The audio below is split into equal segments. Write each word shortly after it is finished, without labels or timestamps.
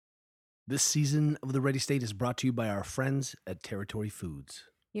This season of The Ready State is brought to you by our friends at Territory Foods.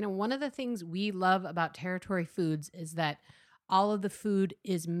 You know, one of the things we love about Territory Foods is that all of the food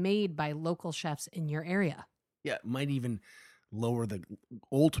is made by local chefs in your area. Yeah, it might even lower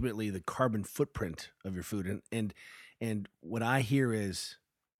ultimately the carbon footprint of your food. And what I hear is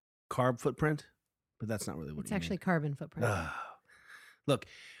carb footprint, but that's not really what It's you actually mean. carbon footprint. Look,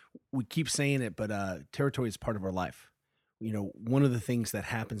 we keep saying it, but territory is part of our life. You know, one of the things that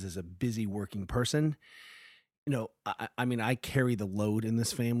happens as a busy working person, I mean, I carry the load in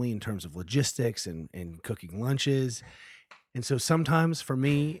this family in terms of logistics and cooking lunches. And so sometimes for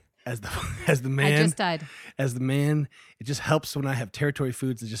me, as the as the I man, just died. as the man, it just helps when I have Territory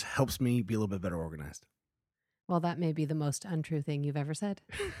Foods. It just helps me be a little bit better organized. Well, that may be the most untrue thing you've ever said.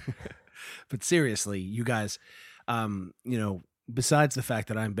 But seriously, you guys, besides the fact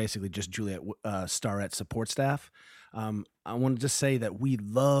that I'm basically just Juliet Starrett support staff, I want to just say that we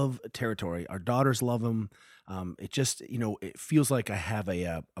love Territory. Our daughters love them. It just, it feels like I have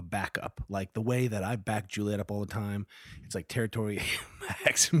a backup, like the way that I back Juliet up all the time. It's like Territory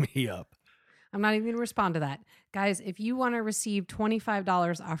backs me up. I'm not even going to respond to that. Guys, if you want to receive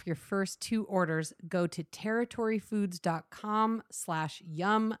 $25 off your first 2 orders, go to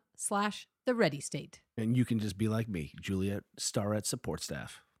territoryfoods.com/yum/the-ready-state. And you can just be like me, Juliet Starrett support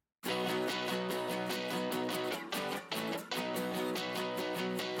staff.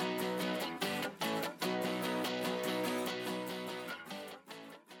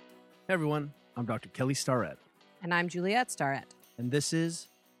 Hey everyone, I'm Dr. Kelly Starrett. And I'm Juliet Starrett. And this is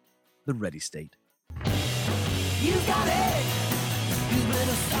The Ready State. You got it. You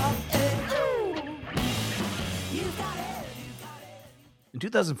better stop it. You got it. In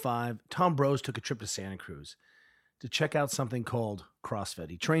 2005, Tom Brose took a trip to Santa Cruz to check out something called CrossFit.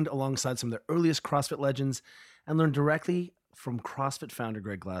 He trained alongside some of the earliest CrossFit legends and learned directly from CrossFit founder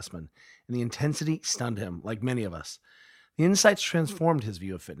Greg Glassman. And the intensity stunned him, like many of us. The insights transformed his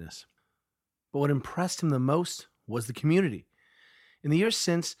view of fitness. But what impressed him the most was the community. In the years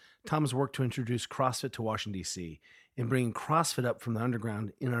since, Tom has worked to introduce CrossFit to Washington, D.C. In bringing CrossFit up from the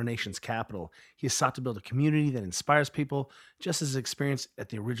underground in our nation's capital, he has sought to build a community that inspires people, just as his experience at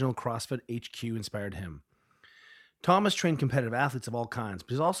the original CrossFit HQ inspired him. Tom has trained competitive athletes of all kinds,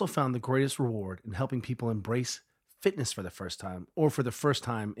 but he's also found the greatest reward in helping people embrace fitness for the first time, or for the first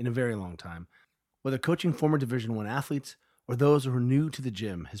time in a very long time. Whether coaching former Division I athletes or those who are new to the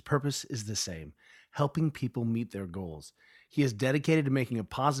gym, his purpose is the same: helping people meet their goals. He is dedicated to making a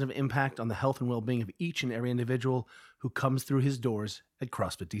positive impact on the health and well-being of each and every individual who comes through his doors at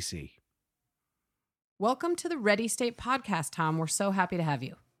CrossFit DC. Welcome to the Ready State podcast, Tom. We're so happy to have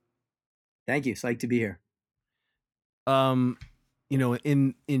you. Thank you. Psyched to be here. In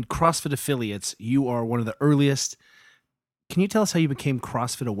CrossFit affiliates, you are one of the earliest. Can you tell us how you became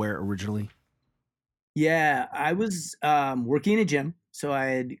CrossFit aware originally? Yeah, I was working in a gym. So I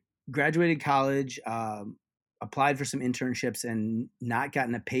had graduated college, applied for some internships and not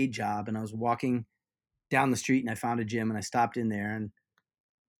gotten a paid job. And I was walking down the street and I found a gym and I stopped in there and,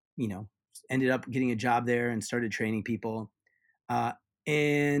 ended up getting a job there and started training people.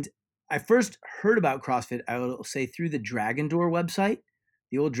 And I first heard about CrossFit, I will say, through the Dragon Door website,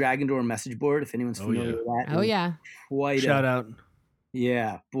 the old Dragon Door message board, if anyone's familiar with that. Oh, yeah. Shout out.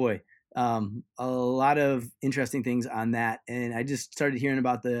 Yeah, boy. A lot of interesting things on that. And I just started hearing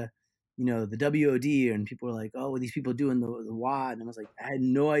about the WOD, and people were like, oh, what are these people doing the WOD? And I was like, I had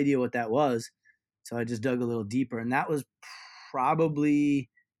no idea what that was. So I just dug a little deeper, and that was probably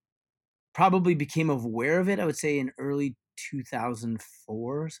became aware of it, I would say, in early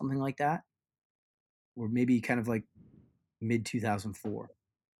 2004, something like that, or maybe kind of like mid 2004.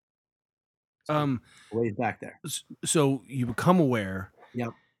 So ways back there. So you become aware. Yep.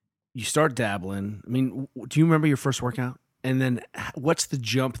 You start dabbling. I mean, do you remember your first workout? And then what's the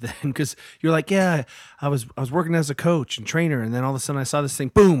jump then? Because you're like, yeah, I was working as a coach and trainer, and then all of a sudden I saw this thing,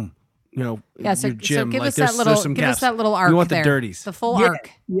 boom, Yeah, so, your gym. so give like, us that little, some give gaps. us that little arc. We want there. the dirties, the full arc.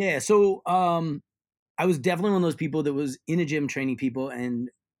 Yeah. So I was definitely one of those people that was in a gym training people, and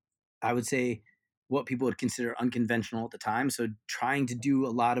I would say what people would consider unconventional at the time. So trying to do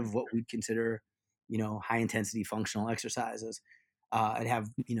a lot of what we'd consider, high intensity functional exercises. I'd have,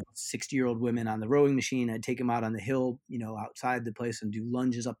 60-year-old women on the rowing machine. I'd take them out on the hill, outside the place and do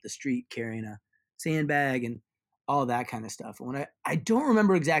lunges up the street carrying a sandbag and all that kind of stuff. And when I don't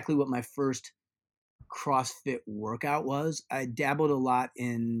remember exactly what my first CrossFit workout was. I dabbled a lot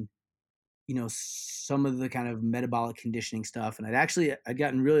in, some of the kind of metabolic conditioning stuff. And I'd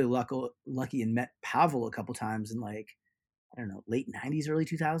gotten really lucky and met Pavel a couple times in late 90s, early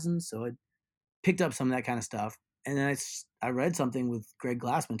 2000s. So I picked up some of that kind of stuff. And then I I read something with Greg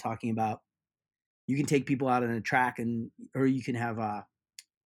Glassman talking about you can take people out on a track or you can have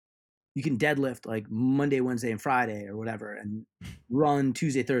you can deadlift like Monday, Wednesday, and Friday or whatever, and run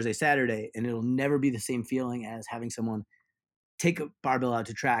Tuesday, Thursday, Saturday, and it'll never be the same feeling as having someone take a barbell out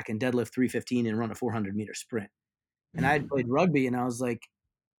to track and deadlift 315 and run a 400-meter sprint. And I had played rugby, and I was like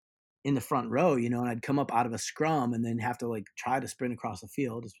in the front row, you know, and I'd come up out of a scrum and then have to like try to sprint across the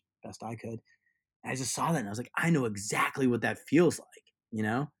field as best I could. And I just saw that, and I was like, I know exactly what that feels like, you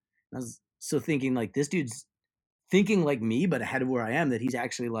know? And I was so thinking like, this dude's thinking like me, but ahead of where I am, that he's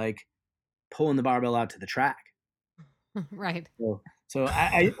actually like pulling the barbell out to the track. Right. So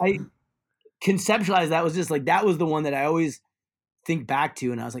I conceptualized that was just like, that was the one that I always think back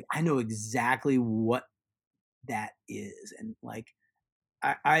to. And I was like, I know exactly what that is. And like,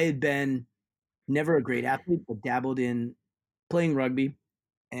 I had been never a great athlete, but dabbled in playing rugby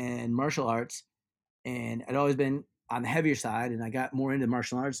and martial arts. And I'd always been on the heavier side, and I got more into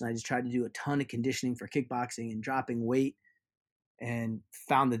martial arts, and I just tried to do a ton of conditioning for kickboxing and dropping weight, and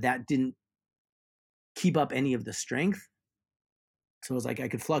found that didn't keep up any of the strength. So it was like I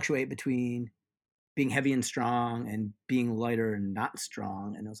could fluctuate between being heavy and strong and being lighter and not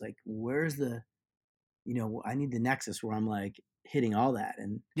strong. And I was like, where's the, you know, I need the nexus where I'm like hitting all that.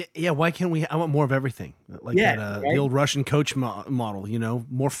 And yeah, why can't we? I want more of everything. Like Yeah, that, right? the old Russian coach model, you know,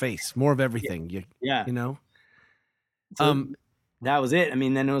 more face, more of everything. yeah, You know, so that was it. I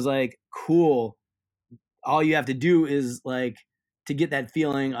mean, then it was like, cool. All you have to do is like, to get that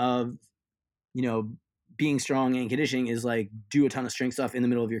feeling of, you know, being strong and conditioning is like do a ton of strength stuff in the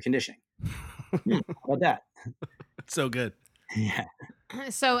middle of your conditioning. How about that? so good. Yeah.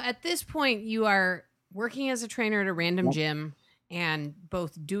 So at this point, you are working as a trainer at a random Yep. gym and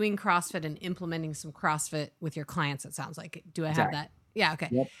both doing CrossFit and implementing some CrossFit with your clients, it sounds like. Do I have Exactly. that? Yeah, okay.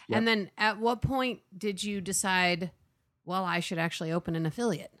 Yep. And then at what point did you decide, well, I should actually open an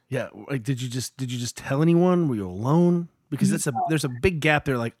affiliate? Yeah, like did you just tell anyone? Were you alone? Because there's a big gap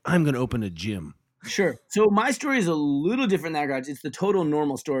there. Like, I'm going to open a gym. Sure. So my story is a little different in that regard. It's the total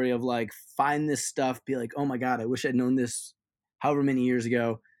normal story of like, find this stuff, be like, oh my God, I wish I'd known this however many years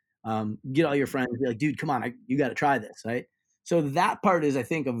ago. Get all your friends, be like, dude, come on, you got to try this, right? So that part is, I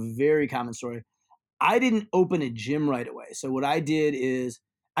think, a very common story. I didn't open a gym right away. So what I did is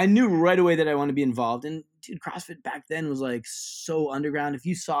I knew right away that I wanted to be involved. And dude, CrossFit back then was like so underground. If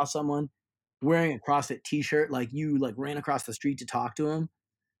you saw someone wearing a CrossFit t-shirt, like you like ran across the street to talk to him.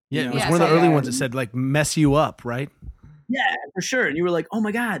 Yeah, You it know, was Yeah, one of the so early yeah. ones that said like mess you up, right? Yeah, for sure. And you were like, oh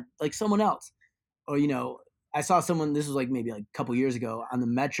my God, like someone else. Or, you know, I saw someone, this was like maybe like a couple years ago on the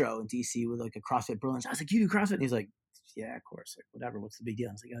Metro in DC with like a CrossFit Berlin. I was like, you do CrossFit? And he's like, yeah, of course. Like, whatever. What's the big deal?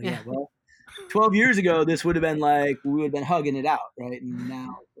 I was like, oh yeah, Yeah. well, 12 years ago, this would have been like, we would have been hugging it out, right? And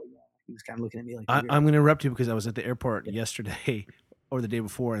now he was kind of looking at me like, I'm going to interrupt you because I was at the airport yesterday or the day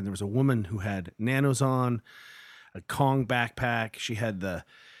before, and there was a woman who had nanos on, a Kong backpack. She had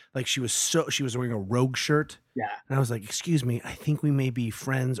she was wearing a Rogue shirt. yeah. And I was like, excuse me, I think we may be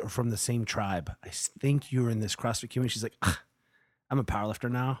friends or from the same tribe. I think you're in this CrossFit community. She's like, I'm a powerlifter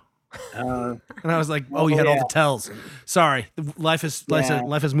now. And I was like, oh, you had all the tells. Sorry. Life has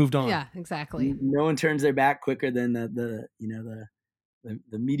moved on. Yeah, exactly. No one turns their back quicker than the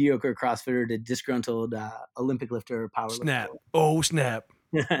mediocre CrossFitter to disgruntled Olympic lifter or powerlifter. Snap. Oh, snap.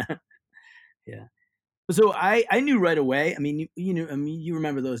 Yeah. So I knew right away. I mean, you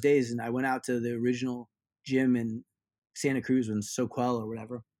remember those days, and I went out to the original gym in Santa Cruz in Soquel or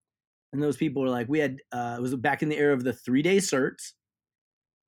whatever. And those people were like, we had, it was back in the era of the 3-day certs.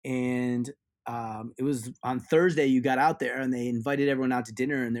 And it was on Thursday you got out there, and they invited everyone out to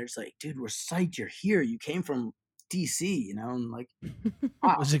dinner, and they're just like, dude, we're psyched you're here. You came from DC, you know, and like,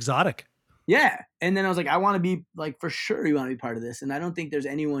 wow. It was exotic. Yeah. And then I was like, I want to be like, for sure you want to be part of this. And I don't think there's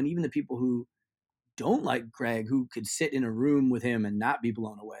anyone, even the people who don't like Greg, who could sit in a room with him and not be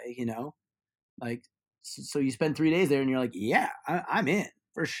blown away, you know? Like, so you spend 3 days there and you're like, yeah, I'm in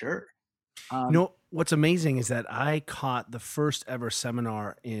for sure. You know, what's amazing is that I caught the first ever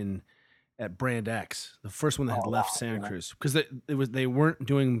seminar at Brand X, the first one that had left Santa Cruz, because they weren't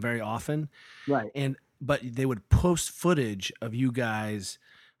doing them very often. Right. But they would post footage of you guys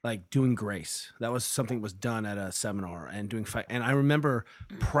like doing grace. That was something that was done at a seminar and doing fight. And I remember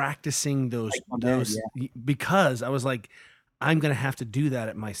practicing those because I was like, I'm going to have to do that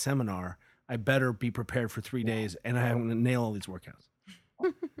at my seminar. I better be prepared for 3 days, and I'm going to nail all these workouts.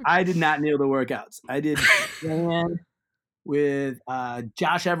 I did not nail the workouts. I did with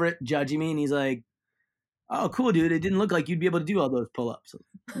Josh Everett judging me, and he's like, oh, cool, dude. It didn't look like you'd be able to do all those pull-ups.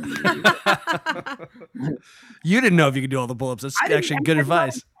 You didn't know if you could do all the pull-ups. That's actually good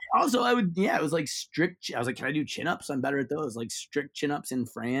advice. Also, it was like strict. I was like, can I do chin-ups? I'm better at those. Like strict chin-ups in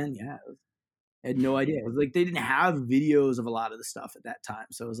Fran. Yeah. I had no idea. It was like they didn't have videos of a lot of the stuff at that time.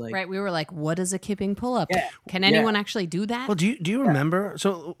 So it was like, Right. We were like, what is a kipping pull up? yeah, Can yeah. anyone actually do that? Well, do you remember?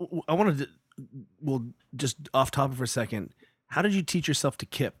 So I wanted to, well, just off topic for a second. How did you teach yourself to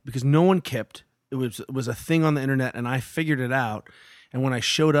kip? Because no one kipped. It was a thing on the internet, and I figured it out. And when I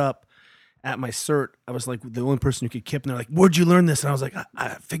showed up at my cert, I was like the only person who could kip, and they're like, "Where'd you learn this?" And I was like,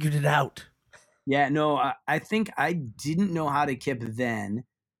 "I figured it out." Yeah, no, I think I didn't know how to kip then.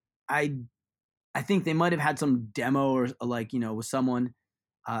 I think they might have had some demo or like, with someone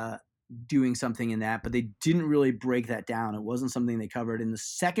doing something in that, but they didn't really break that down. It wasn't something they covered. And the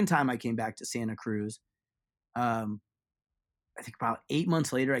second time I came back to Santa Cruz, I think about 8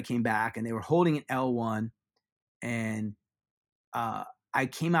 months later, I came back and they were holding an L1, and I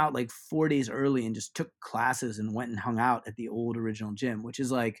came out like 4 days early and just took classes and went and hung out at the old original gym, which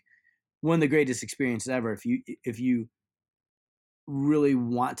is like one of the greatest experiences ever. If you really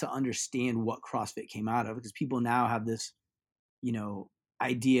want to understand what CrossFit came out of, because people now have this,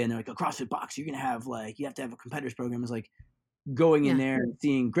 idea, and they're like, a CrossFit box, you're going to have like, you have to have a competitors program. Is like going in there and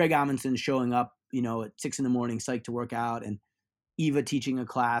seeing Greg Amundsen showing up, at 6 a.m, psyched to work out, and Eva teaching a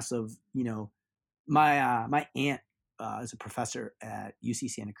class of, my aunt is a professor at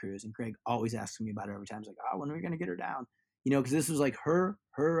UC Santa Cruz, and Greg always asks me about her every time. He's like, oh, when are we going to get her down? Because this was like her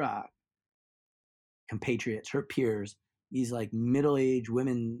compatriots, her peers, these like middle-aged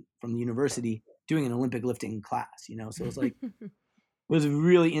women from the university doing an Olympic lifting class, so it's like, it was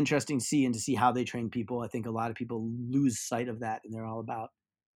really interesting to see how they train people. I think a lot of people lose sight of that, and they're all about,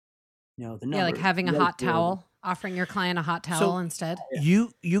 the numbers. Yeah, like having a hot towel, offering your client a hot towel instead.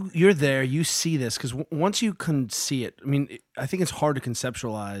 You're there, you see this, because once you can see it, I mean, I think it's hard to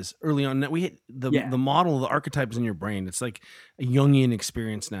conceptualize early on. That we hit the model, the archetype is in your brain. It's like a Jungian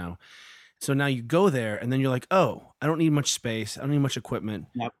experience now. So now you go there, and then you're like, oh, I don't need much space. I don't need much equipment.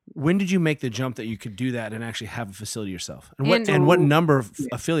 Yep. When did you make the jump that you could do that and actually have a facility yourself? And what number of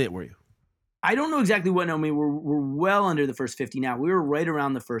affiliate were you? I don't know exactly what number. We're well under the first 50 now. We were right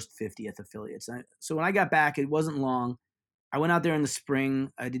around the first 50th affiliates. So when I got back, it wasn't long. I went out there in the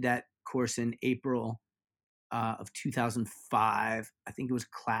spring. I did that course in April of 2005. I think it was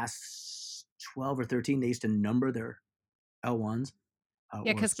class 12 or 13. They used to number their L1s.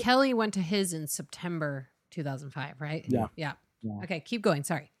 Yeah, because Kelly went to his in September 2005, right? Yeah. Okay, keep going.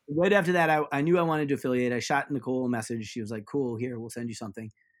 Sorry. Right after that, I knew I wanted to affiliate. I shot Nicole a message. She was like, cool, here, we'll send you something.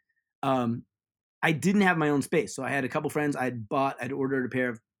 I didn't have my own space. So I had a couple friends. I'd ordered a pair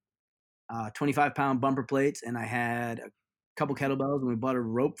of 25-pound bumper plates, and I had a couple kettlebells, and we bought a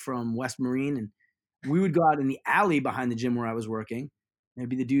rope from West Marine, and we would go out in the alley behind the gym where I was working. There'd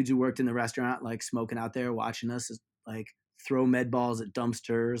be the dudes who worked in the restaurant, like smoking out there, watching us, like throw med balls at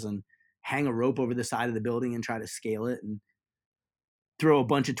dumpsters and hang a rope over the side of the building and try to scale it, and throw a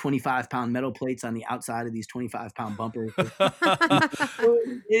bunch of 25-pound metal plates on the outside of these 25-pound bumpers.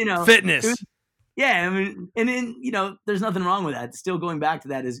 Fitness. I mean, and then, there's nothing wrong with that. Still going back to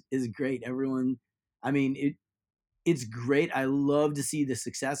that is great. Everyone, I mean, it's great. I love to see the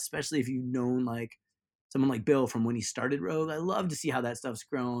success, especially if you've known like someone like Bill from when he started Rogue. I love to see how that stuff's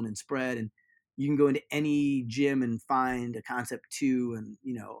grown and spread, and you can go into any gym and find a Concept 2 and,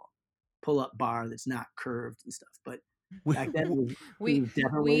 pull up bar that's not curved and stuff. But back then, it was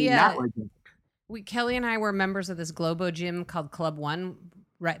definitely not like that. Kelly and I were members of this Globo gym called Club One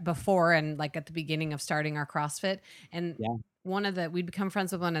right before and like at the beginning of starting our CrossFit. And we'd become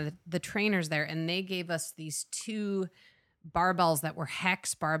friends with one of the trainers there, and they gave us these 2 barbells that were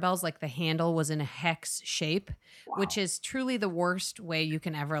hex barbells. Like the handle was in a hex shape, which is truly the worst way you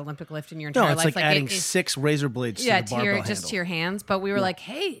can ever Olympic lift in your entire life. No, it's like adding 6 razor blades to the barbell handle. Just to your hands. But we were like,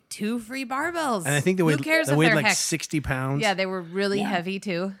 hey, 2 free barbells. And I think they weighed like hex? 60 pounds. Yeah, they were really heavy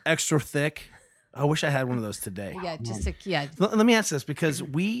too. Extra thick. I wish I had one of those today. Yeah, Let me ask this, because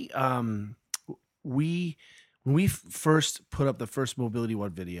when we first put up the first Mobility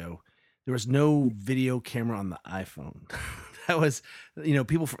One video, there was no video camera on the iPhone. That was,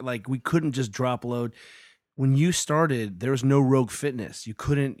 people we couldn't just drop load. When you started, there was no Rogue Fitness. You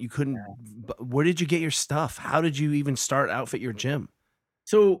couldn't. Where did you get your stuff? How did you even outfit your gym?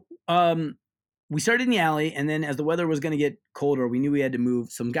 So, we started in the alley, and then as the weather was going to get colder, we knew we had to move.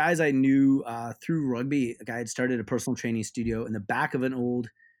 Some guys I knew through rugby, a guy had started a personal training studio in the back of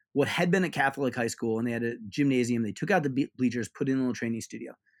what had been a Catholic high school, and they had a gymnasium. They took out the bleachers, put in a little training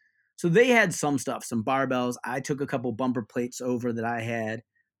studio. So they had some stuff, some barbells. I took a couple bumper plates over that I had.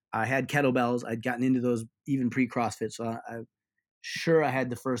 I had kettlebells. I'd gotten into those even pre-CrossFit. So I had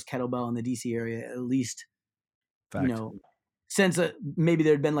the first kettlebell in the DC area, at least, since maybe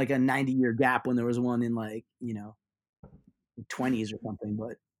there'd been like a 90-year gap when there was one in like, 20s or something.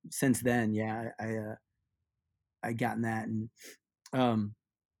 But since then, yeah, I gotten that. And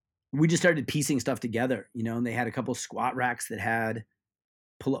we just started piecing stuff together, and they had a couple squat racks that had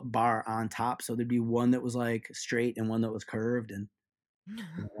pull-up bar on top. So there'd be one that was like straight and one that was curved. And that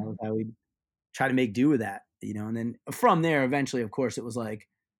was how we'd try to make do with that, and then from there, eventually, of course, it was like,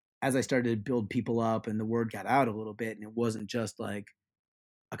 as I started to build people up and the word got out a little bit, and it wasn't just like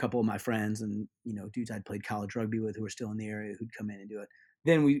a couple of my friends and, dudes I'd played college rugby with who were still in the area who'd come in and do it.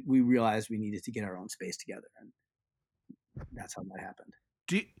 Then we realized we needed to get our own space together. And that's how that happened.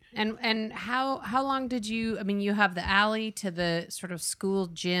 And how long did you, I mean, you have the alley to the sort of school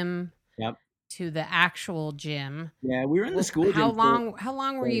gym. Yep. To the actual gym. Yeah, we were in the school gym. How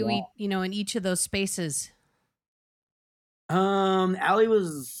long were you, in each of those spaces? Alley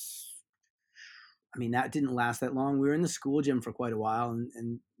was, that didn't last that long. We were in the school gym for quite a while,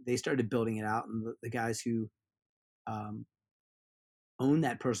 and they started building it out. And the guys who owned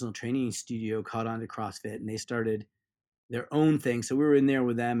that personal training studio caught on to CrossFit, and they started their own thing. So we were in there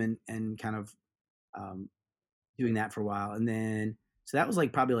with them and kind of doing that for a while. And then, so that was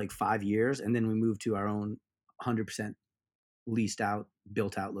like probably like 5 years. And then we moved to our own 100% leased out,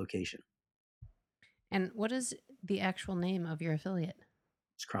 built out location. And what is the actual name of your affiliate?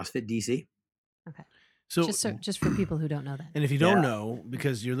 It's CrossFit DC. Okay. So just for people who don't know that. And if you don't know,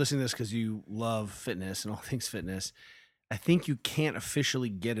 because you're listening to this because you love fitness and all things fitness, I think you can't officially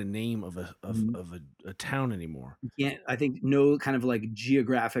get a name of a town anymore. You can't. I think no kind of like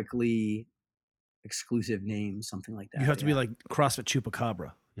geographically exclusive name, something like that. You have to be like CrossFit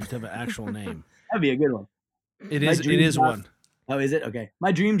Chupacabra. You have to have an actual name. That'd be a good one. It is one. Oh, is it? Okay.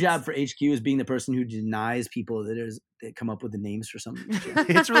 My dream job for HQ is being the person who denies people that come up with the names for something.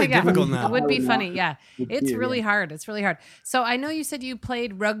 It's really difficult now. It would be funny. Yeah. It's really hard. It's really hard. So I know you said you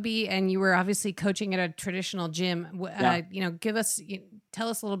played rugby and you were obviously coaching at a traditional gym. Tell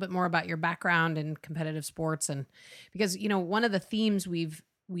us a little bit more about your background in competitive sports. And because, one of the themes we've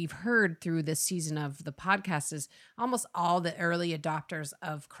heard through this season of the podcast is almost all the early adopters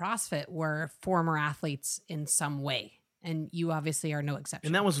of CrossFit were former athletes in some way. And you obviously are no exception.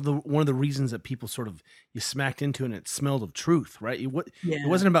 And that was one of the reasons that people sort of, you smacked into and it smelled of truth, right? It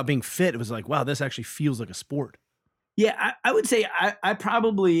wasn't about being fit. It was like, wow, this actually feels like a sport. Yeah, I would say I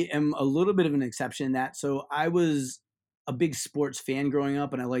probably am a little bit of an exception in that. So I was a big sports fan growing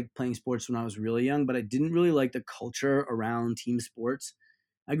up, and I liked playing sports when I was really young, but I didn't really like the culture around team sports.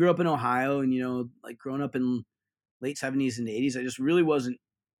 I grew up in Ohio, and, like growing up in late 70s and 80s, I just really wasn't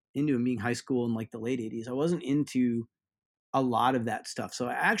into it. Being high school in like the late 80s, I wasn't into a lot of that stuff. So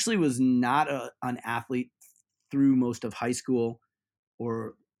I actually was not an athlete through most of high school,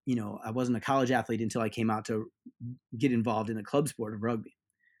 or, I wasn't a college athlete until I came out to get involved in a club sport of rugby.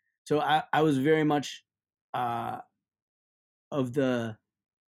 So I was very much of the,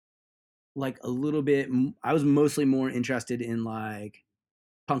 like a little bit, I was mostly more interested in like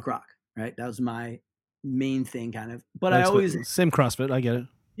punk rock, right? That was my main thing kind of, but I always same CrossFit. I get it.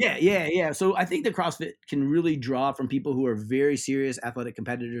 Yeah. So I think that CrossFit can really draw from people who are very serious athletic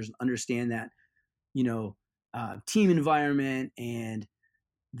competitors and understand that, team environment and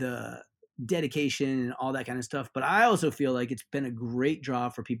the dedication and all that kind of stuff. But I also feel like it's been a great draw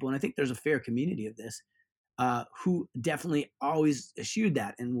for people. And I think there's a fair community of this who definitely always eschewed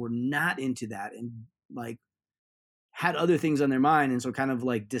that and were not into that and like had other things on their mind. And so kind of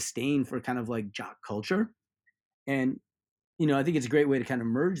like disdain for kind of like jock culture. And I think it's a great way to kind of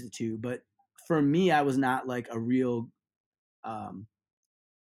merge the two. But for me, I was not like a real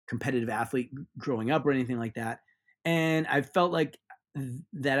competitive athlete growing up or anything like that. And I felt like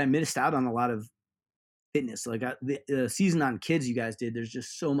that I missed out on a lot of fitness. Like the season on kids you guys did, there's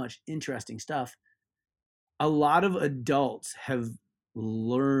just so much interesting stuff. A lot of adults have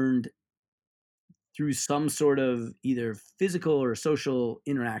learned through some sort of either physical or social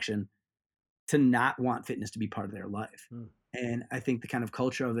interaction to not want fitness to be part of their life. And I think the kind of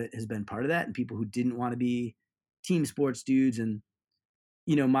culture of it has been part of that. And people who didn't want to be team sports dudes. And,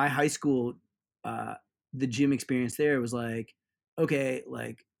 my high school, the gym experience there was like, okay,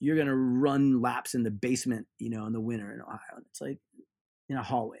 like you're going to run laps in the basement, in the winter in Ohio. And it's like in a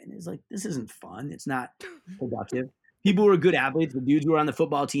hallway. And it's like, this isn't fun. It's not productive. People who are good athletes, the dudes who are on the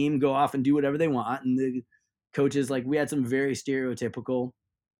football team go off and do whatever they want. And the coaches, like we had some very stereotypical,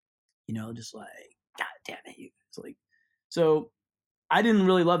 just like, God damn it. It's like, so I didn't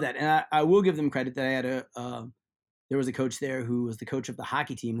really love that. And I will give them credit that I had there was a coach there who was the coach of the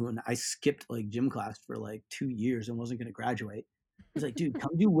hockey team and I skipped like gym class for like 2 years and wasn't going to graduate. He's like, dude,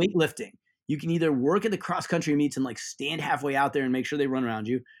 come do weightlifting. you can either work at the cross country meets and like stand halfway out there and make sure they run around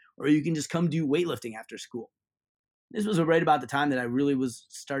you, or you can just come do weightlifting after school. This was right about the time that I really was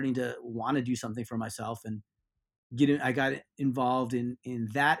starting to want to do something for myself and I got involved in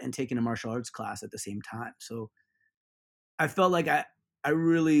that and taking a martial arts class at the same time. So I felt like I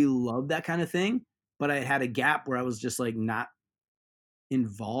really loved that kind of thing, but I had a gap where I was just like not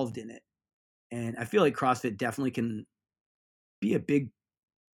involved in it. And I feel like CrossFit definitely can be a big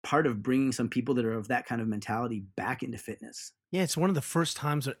part of bringing some people that are of that kind of mentality back into fitness. Yeah, it's one of the first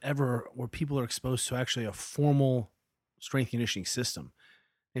times ever where people are exposed to actually a formal strength conditioning system.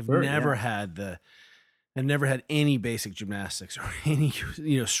 They've never had any basic gymnastics or any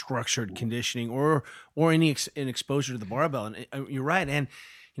structured conditioning or any an exposure to the barbell. And you're right. And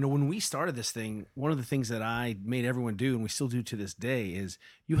when we started this thing, one of the things that I made everyone do, and we still do to this day, is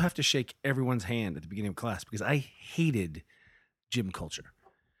you have to shake everyone's hand at the beginning of class, because I hated gym culture.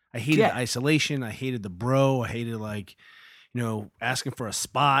 I hated the isolation. I hated the bro. I hated asking for a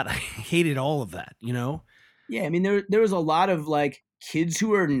spot. I hated all of that, Yeah, I mean, there was a lot of like kids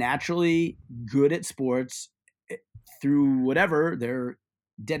who are naturally good at sports through whatever their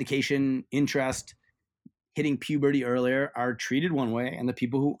dedication, interest, hitting puberty earlier, are treated one way, and the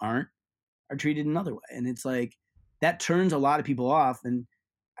people who aren't are treated another way. And it's like that turns a lot of people off. And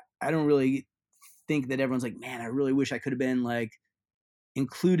I don't really think that everyone's like, man, I really wish I could have been like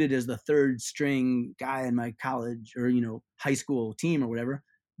included as the third string guy in my college or high school team or whatever.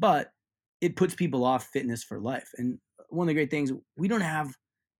 But it puts people off fitness for life. And one of the great things, we don't have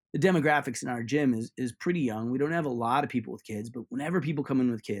the demographics in our gym is pretty young. We don't have a lot of people with kids, but whenever people come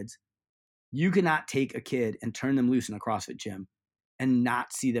in with kids, you cannot take a kid and turn them loose in a CrossFit gym and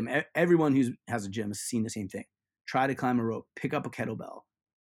not see them. Everyone who has a gym has seen the same thing. Try to climb a rope, pick up a kettlebell,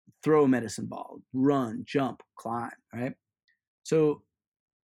 throw a medicine ball, run, jump, climb, right? So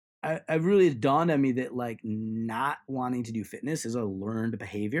I've really dawned on me that like not wanting to do fitness is a learned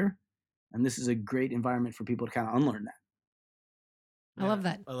behavior. And this is a great environment for people to kind of unlearn that. I love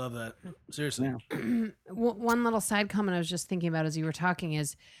that. I love that. Seriously. Yeah. One little side comment I was just thinking about as you were talking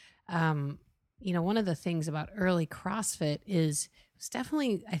is, one of the things about early CrossFit is it's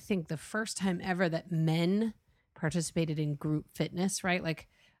definitely, I think, the first time ever that men participated in group fitness, right? Like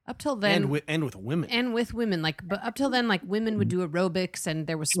up till then, and with women, but up till then, like women would do aerobics and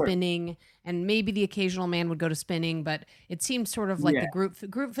there was spinning, and maybe the occasional man would go to spinning, but it seemed sort of like the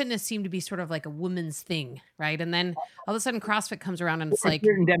group fitness seemed to be sort of like a woman's thing, right? And then all of a sudden CrossFit comes around and it's like a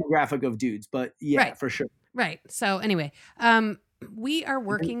certain demographic of dudes, but right. For sure. Right. So anyway, we are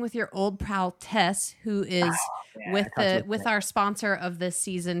working with your old pal Tess, who is with our sponsor of this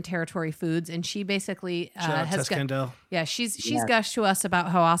season, Territory Foods, and she basically has got, she's gushed to us about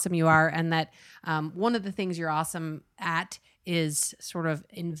how awesome you are, and that one of the things you're awesome at is sort of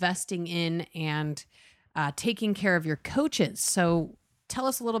investing in and taking care of your coaches. So tell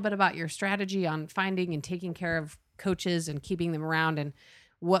us a little bit about your strategy on finding and taking care of coaches and keeping them around, and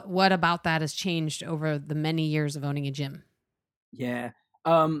what about that has changed over the many years of owning a gym. Yeah.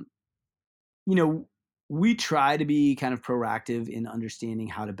 We try to be kind of proactive in understanding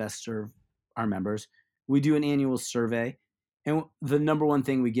how to best serve our members. We do an annual survey, and the number one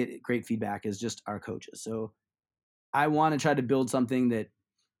thing we get great feedback is just our coaches. So I want to try to build something that,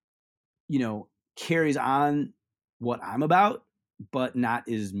 carries on what I'm about, but not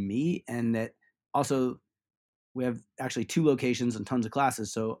is me. And that also we have actually 2 locations and tons of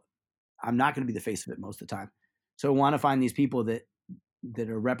classes. So I'm not going to be the face of it most of the time. So I want to find these people that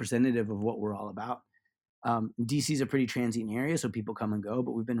are representative of what we're all about. DC is a pretty transient area, so people come and go,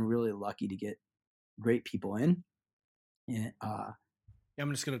 but we've been really lucky to get great people in. And,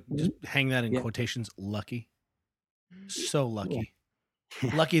 I'm just going to hang that in quotations. Lucky. So lucky.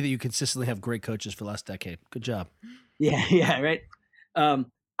 Yeah. Lucky that you consistently have great coaches for the last decade. Good job. Yeah, right. I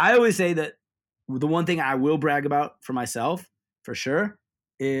always say that the one thing I will brag about for myself, for sure,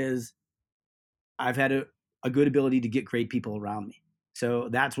 is I've had a good ability to get great people around me. So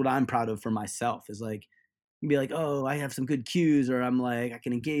that's what I'm proud of for myself, is like, you can be like, oh, I have some good cues, or I'm like, I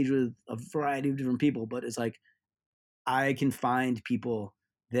can engage with a variety of different people, but it's like, I can find people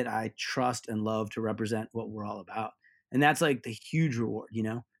that I trust and love to represent what we're all about. And that's like the huge reward,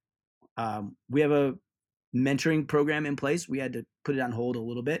 we have a mentoring program in place. We had to put it on hold a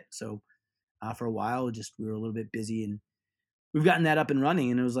little bit. So for a while, we were a little bit busy, and we've gotten that up and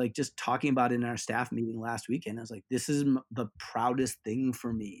running. And it was like just talking about it in our staff meeting last weekend. I was like, this is the proudest thing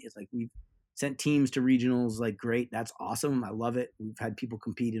for me. It's like we've sent teams to regionals. Like, great. That's awesome. I love it. We've had people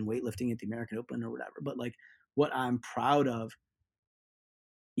compete in weightlifting at the American Open or whatever. But like what I'm proud of,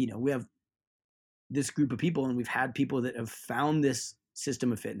 we have this group of people, and we've had people that have found this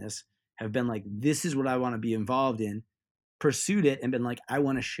system of fitness, have been like, this is what I want to be involved in, pursued it, and been like, I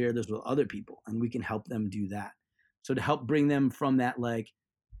want to share this with other people, and we can help them do that. So to help bring them from that, like,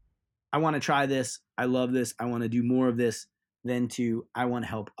 I want to try this, I love this, I want to do more of this, then to I want to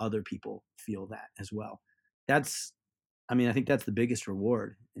help other people feel that as well. That's, I mean, I think that's the biggest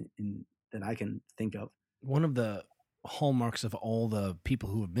reward that I can think of. One of the hallmarks of all the people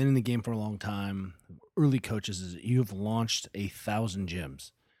who have been in the game for a long time, early coaches, is that you've launched 1,000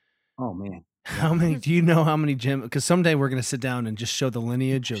 gyms. Oh man. How many, do you know how many gyms? Because someday we're going to sit down and just show the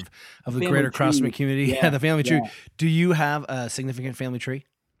lineage of the greater CrossFit community. Yeah, the family tree. Do you have a significant family tree?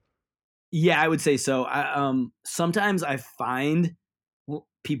 Yeah, I would say so. Sometimes I find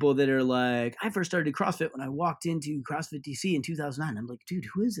people that are like, I first started CrossFit when I walked into CrossFit DC in 2009. I'm like, dude,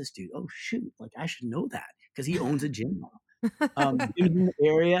 who is this dude? Oh shoot, like I should know that because he owns a gym now. In the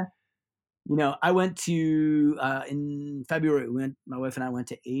area. You know, I went to in February. My wife and I went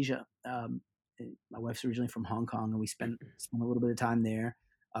to Asia. My wife's originally from Hong Kong, and we spent a little bit of time there.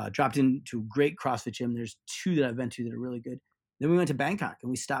 Dropped into a great CrossFit gym. There's 2 that I've been to that are really good. Then we went to Bangkok, and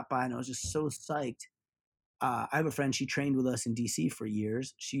we stopped by, and I was just so psyched. I have a friend. She trained with us in DC for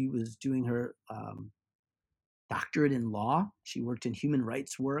years. She was doing her doctorate in law. She worked in human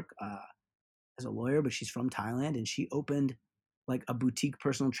rights work as a lawyer, but she's from Thailand, and she opened like a boutique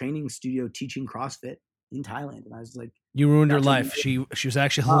personal training studio teaching CrossFit in Thailand. And I was like, you ruined her life. She was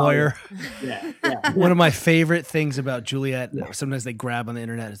actually a lawyer. Yeah. One of my favorite things about Juliet, sometimes they grab on the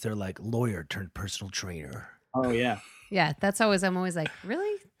internet, is they're like lawyer turned personal trainer. Oh yeah. Yeah. I'm always like,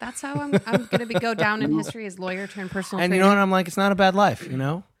 really? That's how I'm going to go down in history as lawyer turned personal trainer. And you know what? I'm like, it's not a bad life, you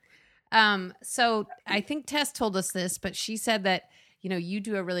know? So I think Tess told us this, but she said that, you know, you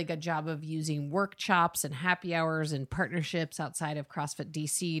do a really good job of using workshops and happy hours and partnerships outside of CrossFit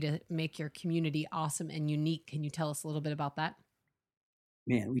DC to make your community awesome and unique. Can you tell us a little bit about that?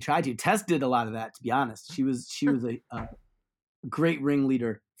 Man, we tried to. Tess did a lot of that, to be honest. She was a great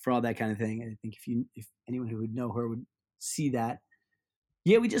ringleader for all that kind of thing. I think if anyone who would know her would see that.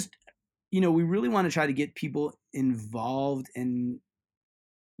 Yeah, we just, you know, we really want to try to get people involved. And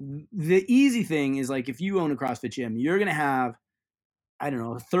the easy thing is, like, if you own a CrossFit gym, you're going to have, I don't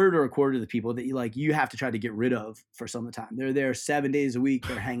know, a third or a quarter of the people that you have to try to get rid of for some of the time. They're there 7 days a week.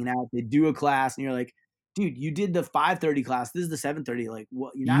 They're hanging out. They do a class, and you're like, dude, you did the 5:30 class. This is the 7:30. Like,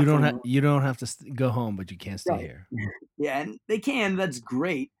 what? You're not. You don't have to go home, but you can't stay here. Yeah, and they can. That's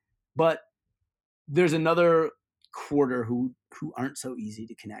great. But there's another quarter who aren't so easy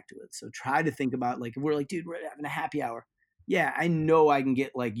to connect with. So try to think about, like, if we're like, dude, we're having a happy hour. Yeah, I know I can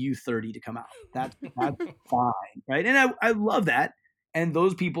get like you 30 to come out. That's fine, right? And I love that. And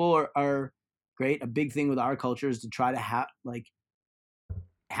those people are great. A big thing with our culture is to try to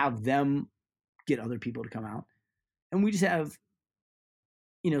have them get other people to come out. And we just have,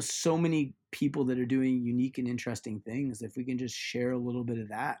 you know, so many people that are doing unique and interesting things. If we can just share a little bit of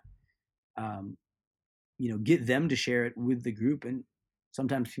that, you know, get them to share it with the group. And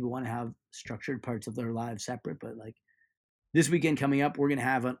sometimes people want to have structured parts of their lives separate, but like this weekend coming up, we're going to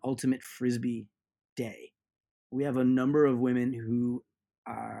have an ultimate Frisbee day. We have a number of women who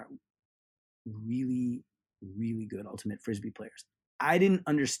are really, really good ultimate Frisbee players. I didn't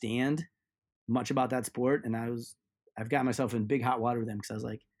understand much about that sport, and I've got myself in big hot water with them because I was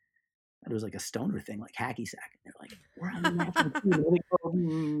like, it was like a stoner thing, like hacky sack. And they're like, we're on the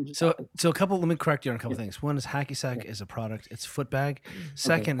national team. So let me correct you on a couple things. One is hacky sack is a product. It's foot bag.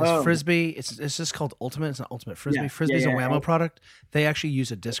 Second is Frisbee. It's just called Ultimate. It's not Ultimate Frisbee. Frisbee's a Whammo product. They actually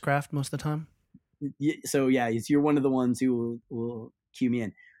use a disc raft most of the time. So you're one of the ones who will cue me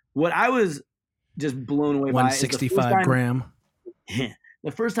in. What I was just blown away by 165 gram.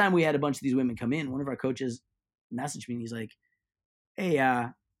 The first time we had a bunch of these women come in, one of our coaches messaged me and he's like,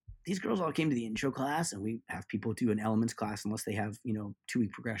 hey, these girls all came to the intro class, and we have people do an elements class unless they have, you know,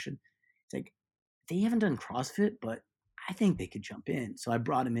 2-week progression. It's like, they haven't done CrossFit, but I think they could jump in. So I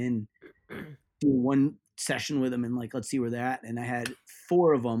brought them in, do one session with them, and like, let's see where they're at. And I had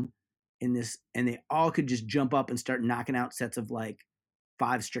 4 of them in this, and they all could just jump up and start knocking out sets of like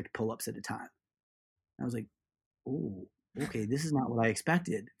 5 strict pull-ups at a time. I was like, oh, okay, this is not what I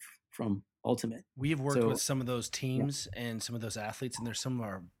expected from Ultimate. We have worked with some of those teams and some of those athletes, and they're some of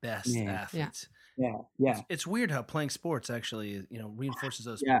our best athletes. Yeah. It's weird how playing sports actually, you know, reinforces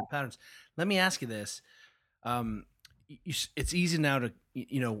those patterns. Let me ask you this. It's easy now to,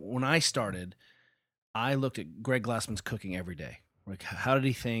 you know, when I started, I looked at Greg Glassman's cooking every day. Like, how did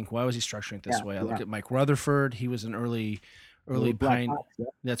he think? Why was he structuring it this way? I looked at Mike Rutherford. He was an early pioneer.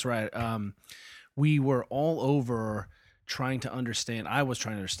 That's right. We were all over trying to understand. I was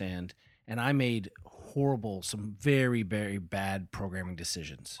trying to understand, and I made some very, very bad programming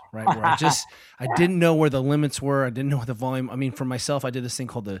decisions, right? Where I didn't know where the limits were. I didn't know what the volume. I mean, for myself, I did this thing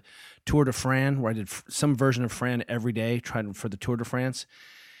called the Tour de Fran, where I did some version of Fran every day, tried for the Tour de France,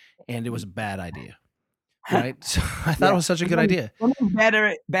 and it was a bad idea, right? So I thought it was such a good idea.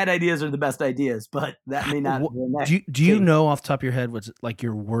 Bad ideas are the best ideas, but that may not. Do you know off the top of your head what's like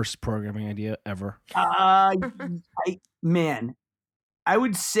your worst programming idea ever? I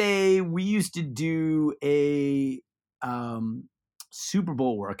would say we used to do a Super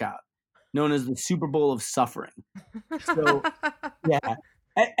Bowl workout known as the Super Bowl of Suffering. So yeah,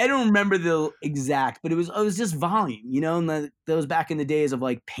 I don't remember the exact, but it was just volume, you know, and that was back in the days of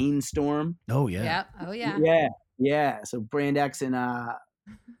like Pain Storm. Oh yeah. Yeah. Oh yeah. Yeah. So Brand X and CrossFit,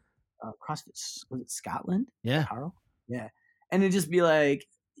 was it Scotland? Yeah. Carl? Yeah. And it'd just be like,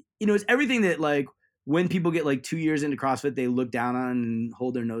 you know, it's everything that like when people get like 2 years into CrossFit, they look down on and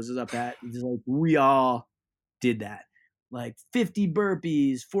hold their noses up at. It's just like we all did that. Like 50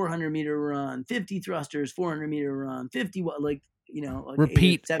 burpees, 400-meter run, 50 thrusters, 400-meter run, 50 like, you know, like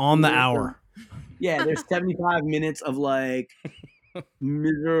repeat on the hour. Yeah, there's 75 minutes of like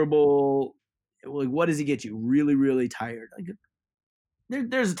miserable. Like, what does it get you? Really, really tired. Like,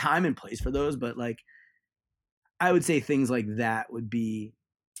 there's a time and place for those, but like, I would say things like that would be.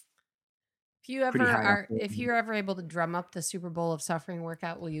 If you're ever able to drum up the Super Bowl of Suffering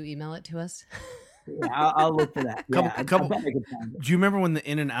workout, will you email it to us? Yeah, I'll look for that. Do you remember when the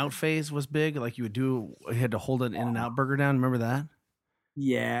In-N-Out phase was big? Like you had to hold an In-N-Out burger down. Remember that?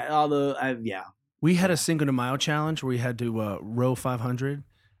 Yeah, we had a Cinco de Mayo challenge where you had to row 500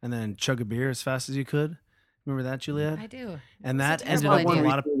 and then chug a beer as fast as you could. Remember that, Juliet? I do. And that ended up with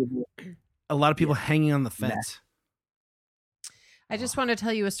a lot of people hanging on the fence. I just want to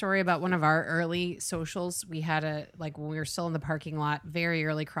tell you a story about one of our early socials. We had when we were still in the parking lot, very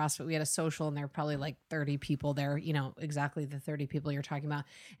early CrossFit, we had a social and there were probably like 30 people there, you know, exactly the 30 people you're talking about.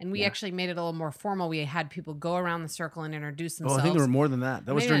 And we actually made it a little more formal. We had people go around the circle and introduce themselves. Oh, I think there were more than that.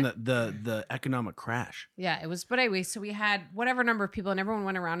 That was during the economic crash. Yeah, it was. But anyway, so we had whatever number of people and everyone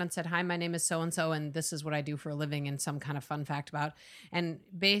went around and said, hi, my name is so-and-so and this is what I do for a living and some kind of fun fact about. And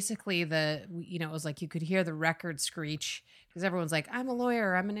basically it was like you could hear the record screech because everyone's like, I'm a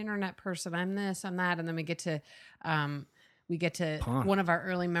lawyer, I'm an internet person, I'm this, I'm that. And then we get to Pon. One of our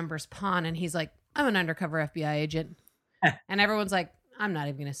early members, Pon, and he's like, I'm an undercover FBI agent. And everyone's like, I'm not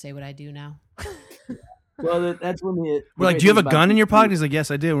even going to say what I do now. Well, that's when we're like, do you have a gun in your pocket? He's like, yes,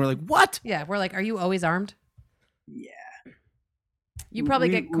 I do. And we're like, what? Yeah, we're like, are you always armed? Yeah. You probably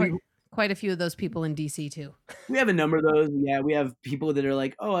get quite a few of those people in DC too. We have a number of those. Yeah, we have people that are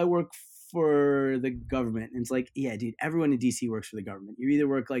like, oh, I work for the government. And it's like, yeah, dude, everyone in DC works for the government. You either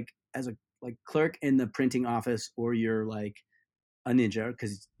work like as a clerk in the printing office or you're like a ninja,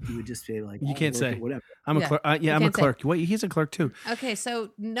 because you would just say like, you can't say whatever. I'm a clerk. I'm a clerk. Wait, he's a clerk too. Okay, so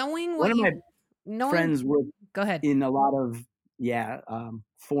knowing what my friends work go ahead in a lot of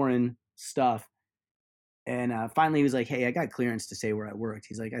foreign stuff, and finally he was like, hey, I got clearance to say where I worked.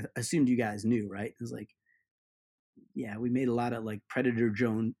 He's like, I assumed you guys knew, right? I was like, yeah, we made a lot of like predator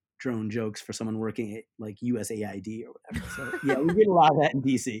drone jokes for someone working at like USAID or whatever. So yeah, we did a lot of that in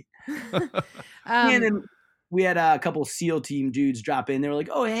DC. And then we had a couple SEAL team dudes drop in. They were like,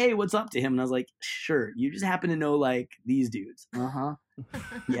 oh, hey, what's up to him? And I was like, sure. You just happen to know like these dudes. Uh-huh.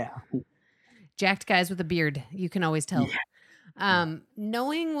 Yeah. Jacked guys with a beard. You can always tell. Yeah.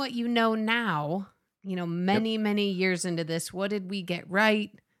 Knowing what you know now, you know, many years into this, what did we get right?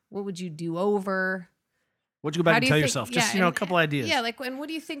 What would you do over? What'd you go back and tell yourself? Just, a couple ideas. Yeah, and what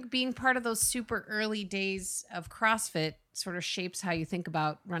do you think being part of those super early days of CrossFit sort of shapes how you think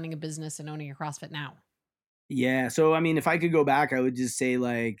about running a business and owning a CrossFit now? Yeah. So, I mean, if I could go back, I would just say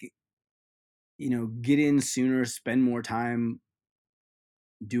like, you know, get in sooner, spend more time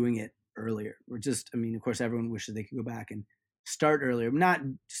doing it earlier. Or just, I mean, of course, everyone wishes they could go back and start earlier. Not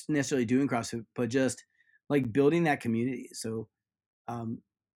just necessarily doing CrossFit, but just like building that community. So,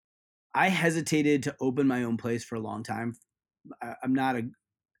 I hesitated to open my own place for a long time. I've never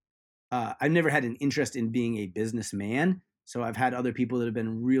had an interest in being a businessman. So I've had other people that have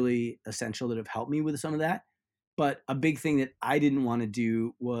been really essential that have helped me with some of that. But a big thing that I didn't want to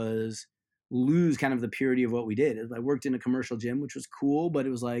do was lose kind of the purity of what we did. I worked in a commercial gym, which was cool, but it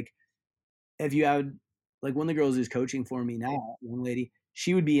was like, if you had like one of the girls who's coaching for me now, one lady,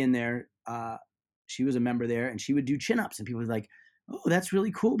 she would be in there. She was a member there and she would do chin-ups and people were like, oh, that's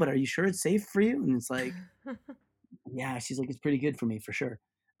really cool, but are you sure it's safe for you? And it's like, yeah, she's like, it's pretty good for me for sure.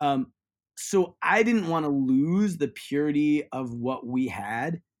 So I didn't want to lose the purity of what we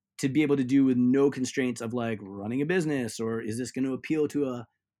had to be able to do with no constraints of like running a business, or is this going to appeal to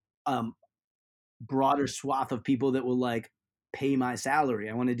broader swath of people that will like pay my salary.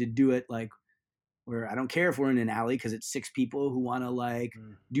 I wanted to do it like where I don't care if we're in an alley because it's 6 people who want to like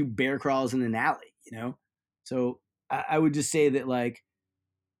do bear crawls in an alley, you know? So I would just say that like,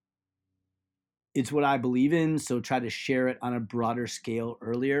 it's what I believe in. So try to share it on a broader scale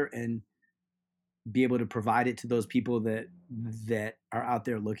earlier and be able to provide it to those people that are out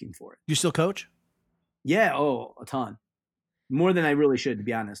there looking for it. You still coach? Yeah. Oh, a ton. More than I really should, to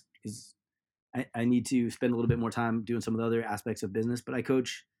be honest, because I need to spend a little bit more time doing some of the other aspects of business, but I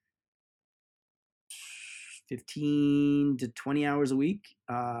coach 15 to 20 hours a week,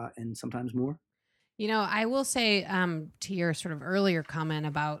 and sometimes more. You know, I will say to your sort of earlier comment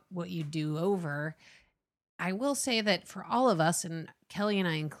about what you do over, I will say that for all of us, and Kelly and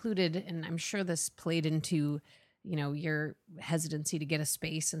I included, and I'm sure this played into, you know, your hesitancy to get a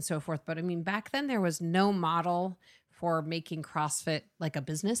space and so forth. But I mean, back then there was no model for making CrossFit like a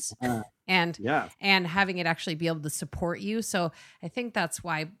business and having it actually be able to support you. So I think that's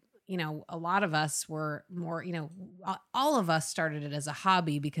why, you know, a lot of us were more, you know, all of us started it as a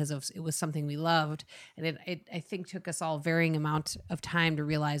hobby because it was something we loved. And it I think took us all varying amount of time to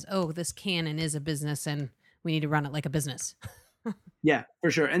realize, oh, this can and is a business and we need to run it like a business. Yeah, for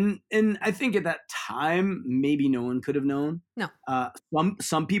sure. And I think at that time, maybe no one could have known. No.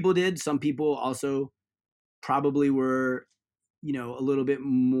 Some people did. Some people also probably were, you know, a little bit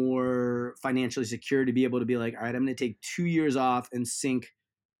more financially secure to be able to be like, all right, I'm going to take 2 years off and sink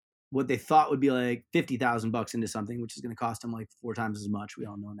what they thought would be like $50,000 into something, which is going to cost them like 4 times as much. We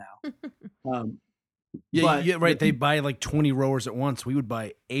all know now. Yeah, right. They buy like 20 rowers at once. We would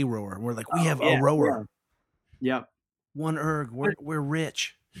buy a rower. We're like, we have a rower. Yeah. Yep. One erg. We're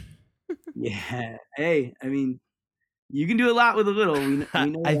rich. Yeah. Hey, I mean, you can do a lot with a little. We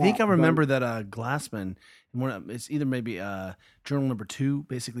know I think I remember that Glassman, it's either maybe journal number 2,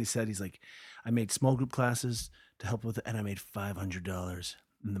 basically said he's like, I made small group classes to help with it, and I made $500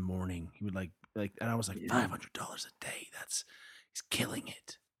 in the morning. He would like, and I was like, $500 a day. He's killing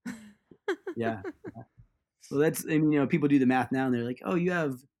it. Yeah. Well, that's, I mean, you know, people do the math now and they're like, oh, you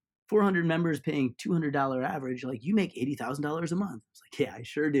have 400 members paying $200 average. Like, you make $80,000 a month. It's like, yeah, I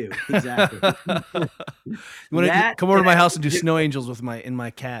sure do. Exactly. You want to come over to my house and do snow angels with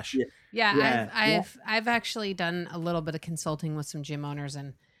my cash? Yeah. I've actually done a little bit of consulting with some gym owners,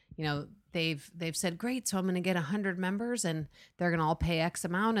 and you know, they've said, great, so I'm going to get 100 members and they're going to all pay X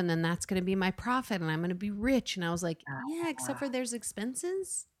amount, and then that's going to be my profit and I'm going to be rich. And I was like, yeah, except for there's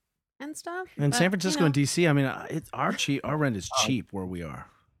expenses and stuff. In San Francisco and DC, I mean, our rent is cheap where we are.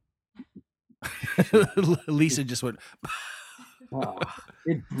 Lisa just went.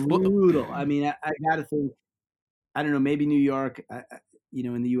 It's brutal. I mean, I got to think. I don't know. Maybe New York. You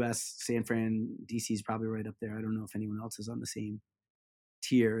know, in the U.S., San Fran, DC is probably right up there. I don't know if anyone else is on the same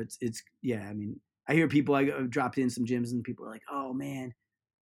tier. It's yeah. I mean, I hear people. I've dropped in some gyms and people are like, "Oh man,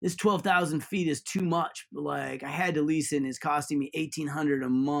 this 12,000 feet is too much. Like, I had to lease it and it's costing me $1,800 a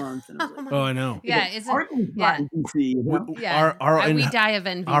month." And I was like, I know. Yeah, we die of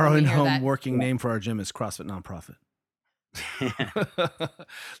envy. Our in-home working name for our gym is CrossFit Nonprofit.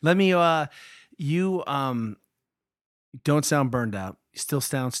 Let me. You don't sound burned out. You still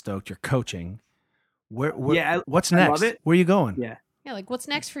sound stoked. You're coaching. What's next? Love it. Where are you going? Yeah. Like, what's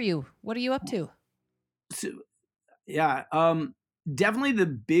next for you? What are you up to? So, yeah. Definitely the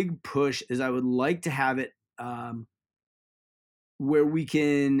big push is I would like to have it where we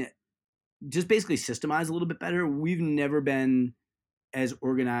can just basically systemize a little bit better. We've never been as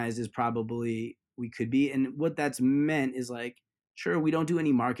organized as probably we could be. And what that's meant is like, sure, we don't do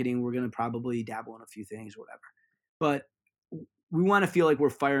any marketing. We're going to probably dabble in a few things, whatever. But we want to feel like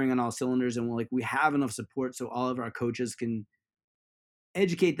we're firing on all cylinders and we have enough support so all of our coaches can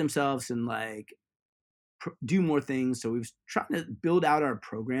educate themselves and like do more things. So we've tried to build out our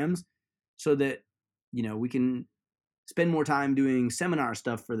programs so that, you know, we can spend more time doing seminar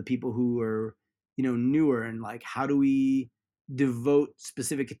stuff for the people who are, you know, newer, and like, how do we devote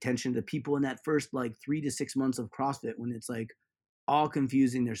specific attention to people in that first like 3 to 6 months of CrossFit when it's like all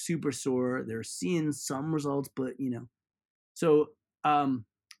confusing. They're super sore. They're seeing some results, but you know, so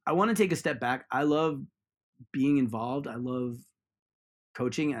I want to take a step back. I love being involved. I love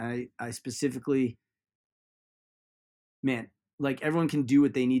coaching. I specifically, man, like, everyone can do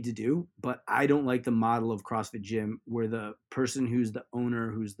what they need to do, but I don't like the model of CrossFit gym where the person who's the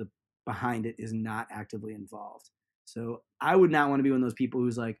owner, who's the behind it, is not actively involved. So I would not want to be one of those people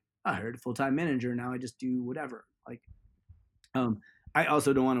who's like, I hired a full-time manager, now I just do whatever. Like, I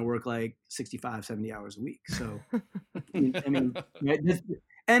also don't want to work like 65, 70 hours a week. So, I mean,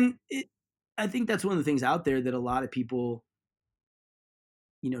 I think that's one of the things out there that a lot of people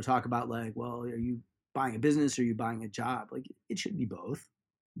talk about like, well, are you buying a business or are you buying a job? Like it should be both.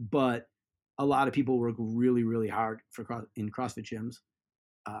 But a lot of people work really, really hard in CrossFit gyms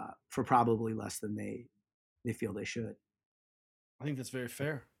for probably less than they feel they should. I think that's very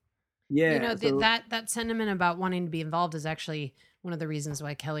fair. Yeah. That sentiment about wanting to be involved is actually one of the reasons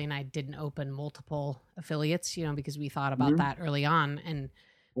why Kelly and I didn't open multiple affiliates, because we thought about that early on, and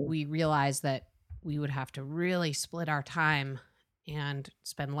we realized that we would have to really split our time and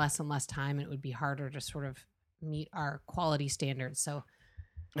spend less and less time, and it would be harder to sort of meet our quality standards. So,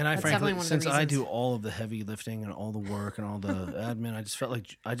 and I frankly, since I do all of the heavy lifting and all the work and all the admin, I just felt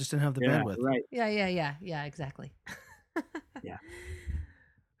like I just didn't have the bandwidth. Right. Yeah, exactly. Yeah.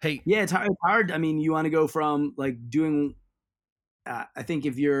 Hey. Yeah, it's hard. I mean, you want to go from like doing, I think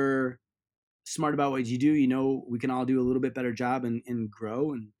if you're smart about what you do, we can all do a little bit better job and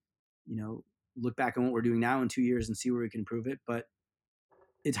grow and, look back on what we're doing now in 2 years and see where we can improve it. But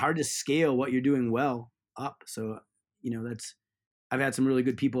it's hard to scale what you're doing well up. So, I've had some really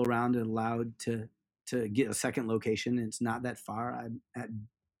good people around and allowed to get a second location. And it's not that far. I'm at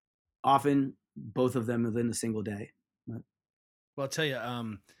often both of them within a single day. But, well, I'll tell you,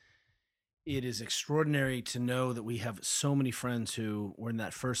 it is extraordinary to know that we have so many friends who were in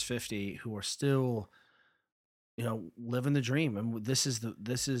that first 50 who are still, living the dream. And this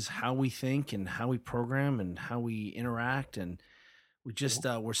is how we think and how we program and how we interact. And we just,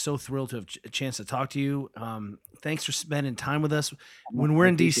 we're so thrilled to have a chance to talk to you. Thanks for spending time with us. When we're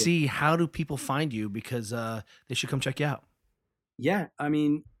in DC, how do people find you? Because they should come check you out. Yeah. I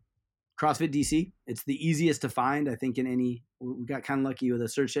mean, CrossFit DC, it's the easiest to find, I think, we got kind of lucky with a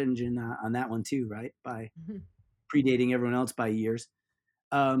search engine on that one too, right? By predating everyone else by years.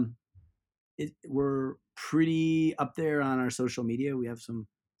 We're pretty up there on our social media. We have some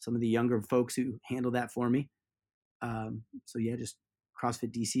of the younger folks who handle that for me. So yeah, just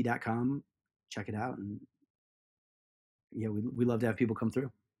CrossFitDC.com, check it out. And yeah, we love to have people come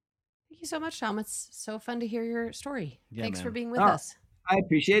through. Thank you so much, Tom. It's so fun to hear your story. Yeah, Thanks man. for being with us. I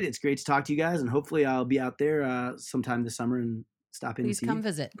appreciate it. It's great to talk to you guys, and hopefully I'll be out there sometime this summer and stop in. Please and see come you.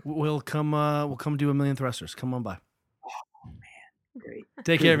 visit. We'll come do a million thrusters. Come on by. Oh man, great.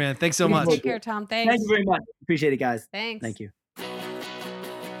 Take care, man. Thanks so much. Take care, Tom. Thanks. Thank you very much. Appreciate it, guys. Thanks. Thank you.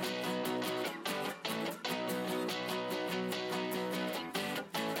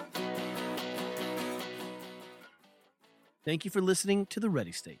 Thank you for listening to The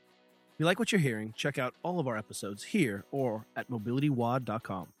Ready State. If you like what you're hearing, check out all of our episodes here or at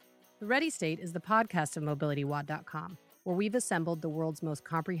mobilitywod.com. The Ready State is the podcast of mobilitywod.com, where we've assembled the world's most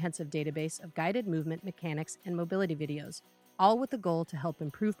comprehensive database of guided movement, mechanics, and mobility videos, all with the goal to help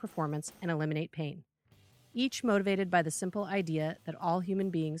improve performance and eliminate pain. Each motivated by the simple idea that all human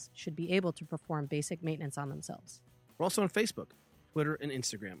beings should be able to perform basic maintenance on themselves. We're also on Facebook, Twitter, and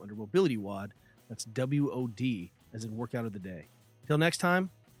Instagram under MobilityWOD. That's WOD, as in workout of the day. Till next time,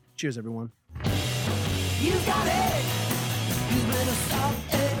 cheers, everyone. You got it. You better stop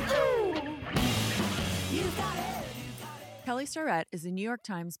it. You got it. Kelly Starrett is a New York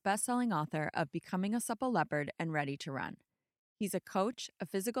Times bestselling author of Becoming a Supple Leopard and Ready to Run. He's a coach, a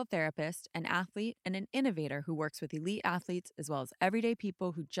physical therapist, an athlete, and an innovator who works with elite athletes as well as everyday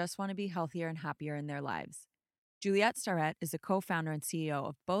people who just want to be healthier and happier in their lives. Juliette Starrett is a co-founder and CEO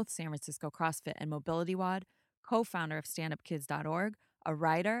of both San Francisco CrossFit and Mobility WOD, co-founder of StandUpKids.org, a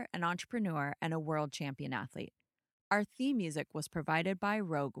writer, an entrepreneur, and a world champion athlete. Our theme music was provided by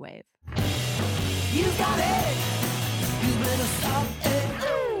Rogue Wave. You got it. You better stop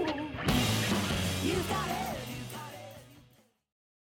it. You got it.